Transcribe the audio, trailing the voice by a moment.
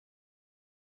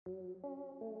The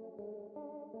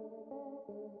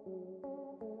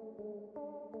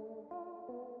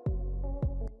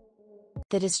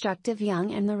Destructive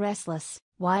Young and the Restless,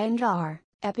 Y&R,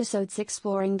 episodes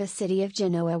exploring the city of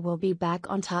Genoa will be back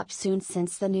on top soon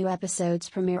since the new episodes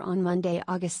premiere on Monday,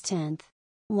 August 10th.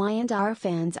 Y&R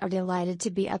fans are delighted to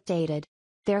be updated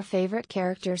their favorite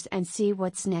characters and see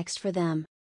what's next for them.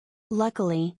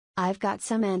 Luckily, I've got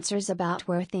some answers about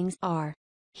where things are.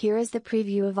 Here is the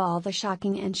preview of all the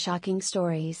shocking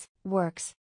stories,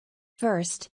 works.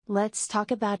 First, let's talk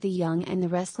about the Young and the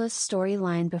Restless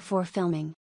storyline before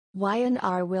filming.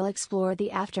 Y&R will explore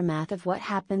the aftermath of what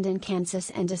happened in Kansas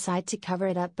and decide to cover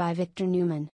it up by Victor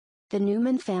Newman. The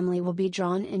Newman family will be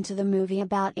drawn into the movie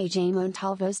about A.J.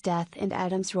 Montalvo's death and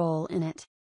Adam's role in it.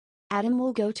 Adam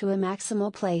will go to a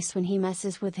maximal place when he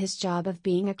messes with his job of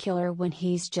being a killer when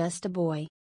he's just a boy.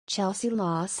 Chelsea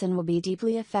Lawson will be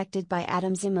deeply affected by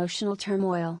Adam's emotional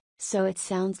turmoil, so it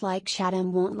sounds like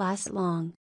Adam won't last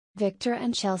long. Victor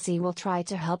and Chelsea will try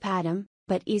to help Adam,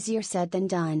 but easier said than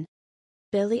done.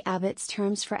 Billy Abbott's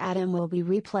terms for Adam will be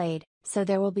replayed, so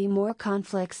there will be more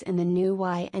conflicts in the new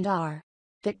Y&R.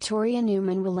 Victoria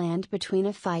Newman will land between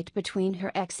a fight between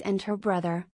her ex and her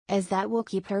brother, as that will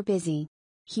keep her busy.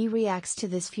 He reacts to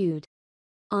this feud.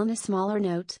 On a smaller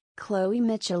note, Chloe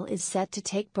Mitchell is set to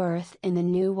take birth in the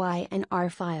new Y&R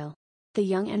file. The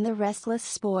Young and the Restless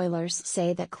spoilers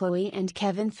say that Chloe and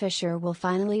Kevin Fisher will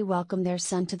finally welcome their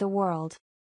son to the world.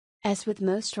 As with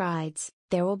most rides,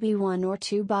 there will be one or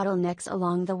two bottlenecks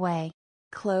along the way.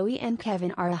 Chloe and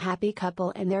Kevin are a happy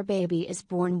couple and their baby is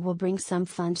born will bring some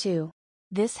fun too.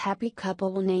 This happy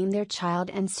couple will name their child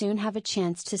and soon have a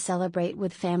chance to celebrate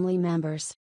with family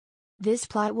members. This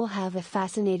plot will have a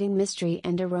fascinating mystery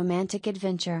and a romantic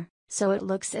adventure, so it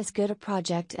looks as good a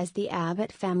project as the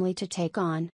Abbott family to take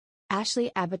on.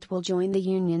 Ashley Abbott will join the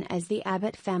union as the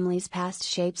Abbott family's past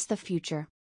shapes the future.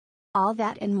 All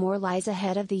that and more lies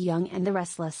ahead of the Young and the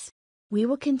Restless. We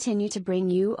will continue to bring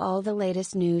you all the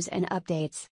latest news and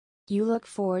updates. You look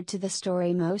forward to the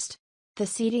story most? The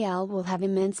CDL will have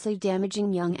immensely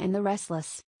damaging Young and the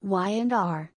Restless,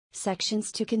 Y&R,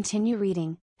 sections to continue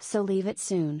reading, so leave it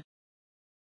soon.